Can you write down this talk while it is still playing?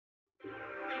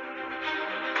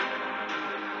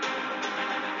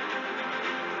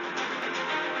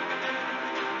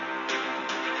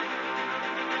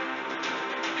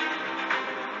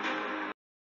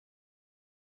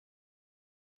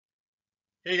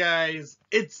Hey guys,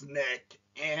 it's Nick,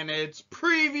 and it's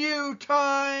preview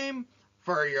time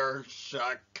for your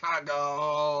Chicago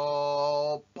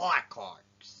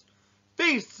Blackhawks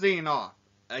facing off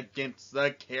against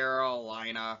the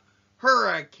Carolina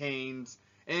Hurricanes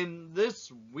in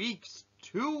this week's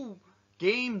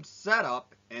two-game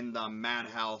setup in the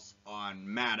Madhouse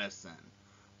on Madison.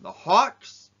 The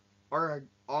Hawks are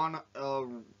on a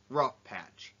rough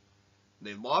patch.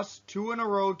 They lost two in a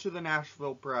row to the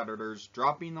Nashville Predators,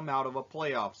 dropping them out of a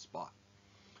playoff spot.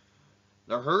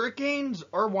 The Hurricanes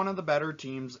are one of the better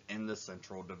teams in the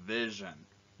Central Division.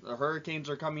 The Hurricanes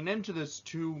are coming into this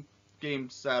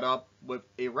two-game setup with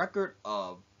a record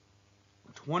of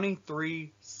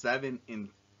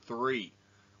 23-7-3,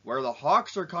 where the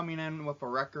Hawks are coming in with a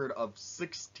record of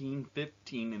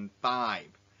 16-15-5.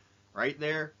 Right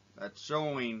there, that's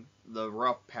showing the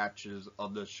rough patches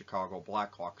of the Chicago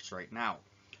Blackhawks right now.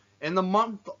 In the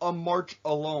month of March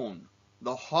alone,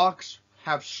 the Hawks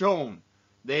have shown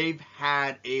they've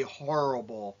had a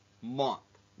horrible month.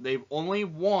 They've only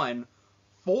won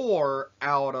 4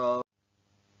 out of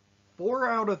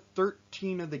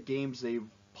 13 of the games they've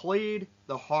played.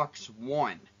 The Hawks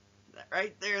won.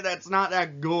 Right there, that's not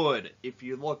that good if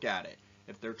you look at it.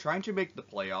 If they're trying to make the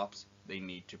playoffs, they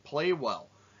need to play well.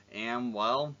 And,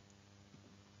 well,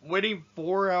 winning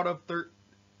 4 out of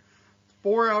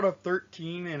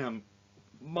 13 in a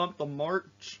month of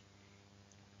March,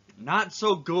 not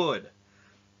so good.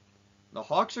 The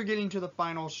Hawks are getting to the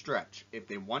final stretch. If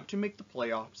they want to make the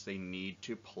playoffs, they need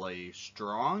to play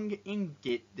strong and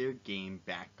get their game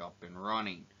back up and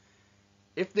running.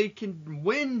 If they can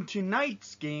win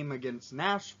tonight's game against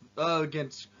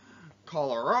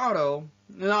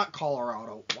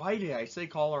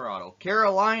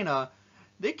Carolina,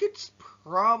 they could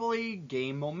probably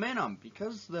gain momentum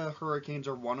because the Hurricanes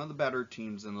are one of the better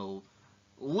teams in the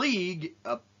league,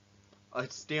 a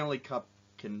Stanley Cup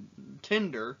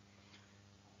contender.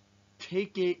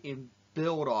 Take it and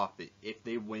build off it if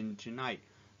they win tonight.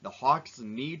 The Hawks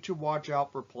need to watch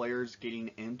out for players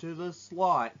getting into the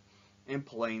slot and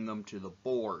playing them to the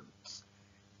boards.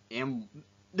 And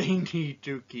they need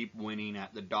to keep winning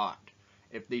at the dot.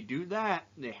 If they do that,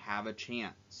 they have a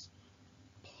chance.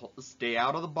 Stay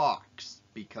out of the box,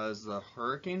 because the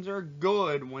Hurricanes are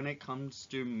good when it comes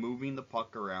to moving the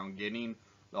puck around, getting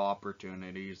the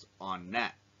opportunities on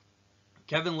net.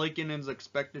 Kevin Lakin is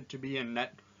expected to be in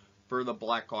net for the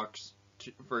Blackhawks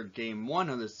for Game 1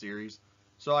 of this series,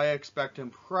 so I expect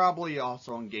him probably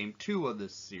also in Game 2 of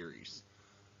this series.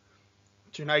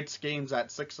 Tonight's game's at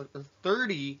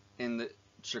 6:30 in the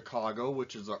Chicago,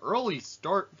 which is an early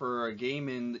start for a game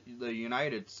in the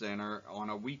United Center on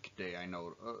a weekday. I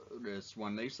noticed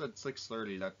when they said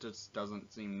 6:30, that just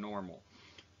doesn't seem normal.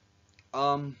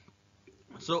 So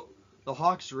the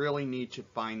Hawks really need to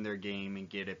find their game and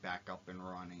get it back up and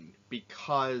running,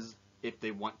 because if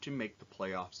they want to make the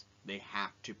playoffs, they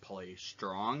have to play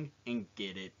strong and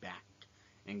get it back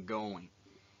and going.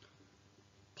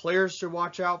 Players to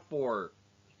watch out for: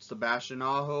 Sebastian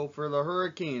Aho for the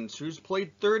Hurricanes, who's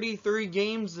played 33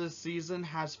 games this season,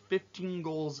 has 15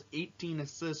 goals, 18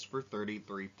 assists for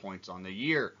 33 points on the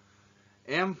year.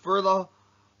 And for the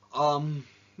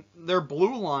their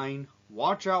blue line,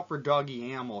 watch out for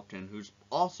Dougie Hamilton, who's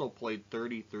also played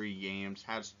 33 games,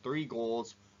 has 3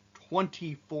 goals,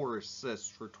 24 assists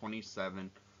for 27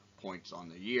 points on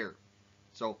the year.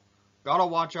 So, gotta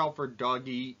watch out for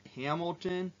Dougie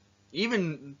Hamilton.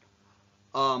 Even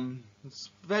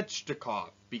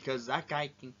Svechnikov, because that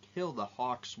guy can kill the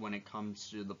Hawks when it comes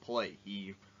to the play.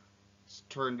 He's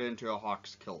turned into a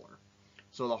Hawks killer.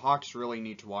 So the Hawks really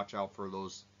need to watch out for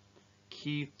those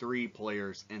key 3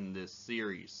 players in this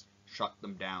series. Shut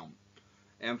them down.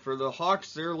 And for the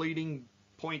Hawks, their leading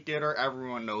point getter,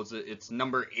 everyone knows it. It's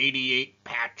number 88,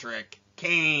 Patrick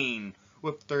Kane,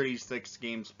 with 36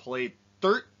 games played,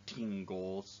 13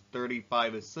 goals,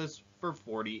 35 assists for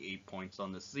 48 points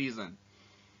on the season.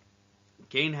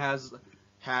 Kane has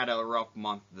had a rough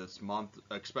month this month,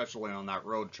 especially on that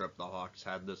road trip the Hawks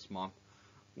had this month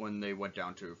when they went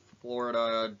down to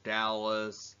Florida,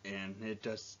 Dallas, and it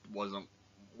just wasn't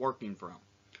working for him.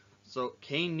 So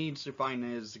Kane needs to find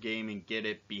his game and get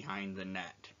it behind the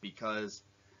net, because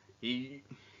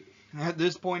at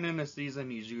this point in the season,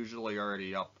 he's usually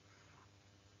already up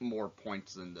more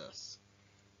points than this.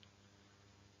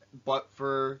 But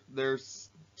for their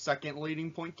second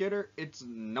leading point getter, it's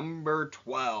number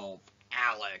 12,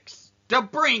 Alex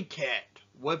DeBrincat,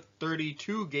 with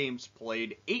 32 games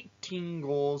played, 18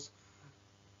 goals,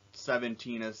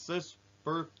 17 assists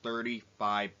for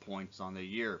 35 points on the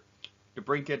year.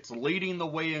 DeBrincat's leading the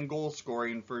way in goal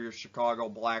scoring for your Chicago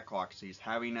Blackhawks. He's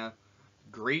having a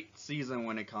great season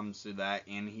when it comes to that,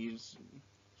 and he's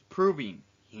proving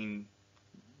he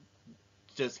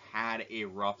just had a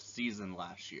rough season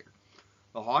last year.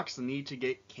 The Hawks need to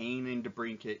get Kane and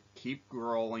DeBrincat, keep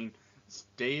growing,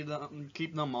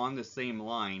 keep them on the same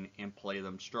line, and play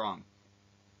them strong.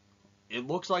 It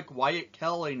looks like Wyatt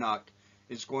Kellynuck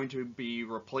is going to be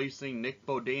replacing Nick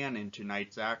Beaudin in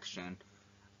tonight's action.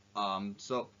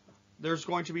 So there's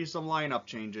going to be some lineup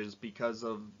changes because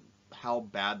of how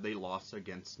bad they lost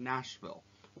against Nashville.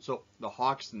 So the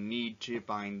Hawks need to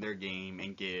find their game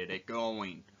and get it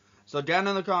going. So down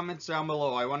in the comments down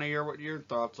below, I want to hear what your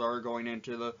thoughts are going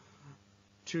into the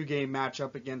 2-game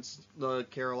matchup against the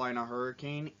Carolina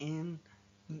Hurricane. And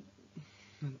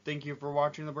thank you for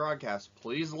watching the broadcast.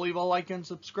 Please leave a like and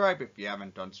subscribe if you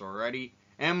haven't done so already.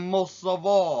 And most of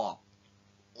all,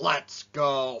 let's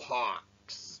go Hawks!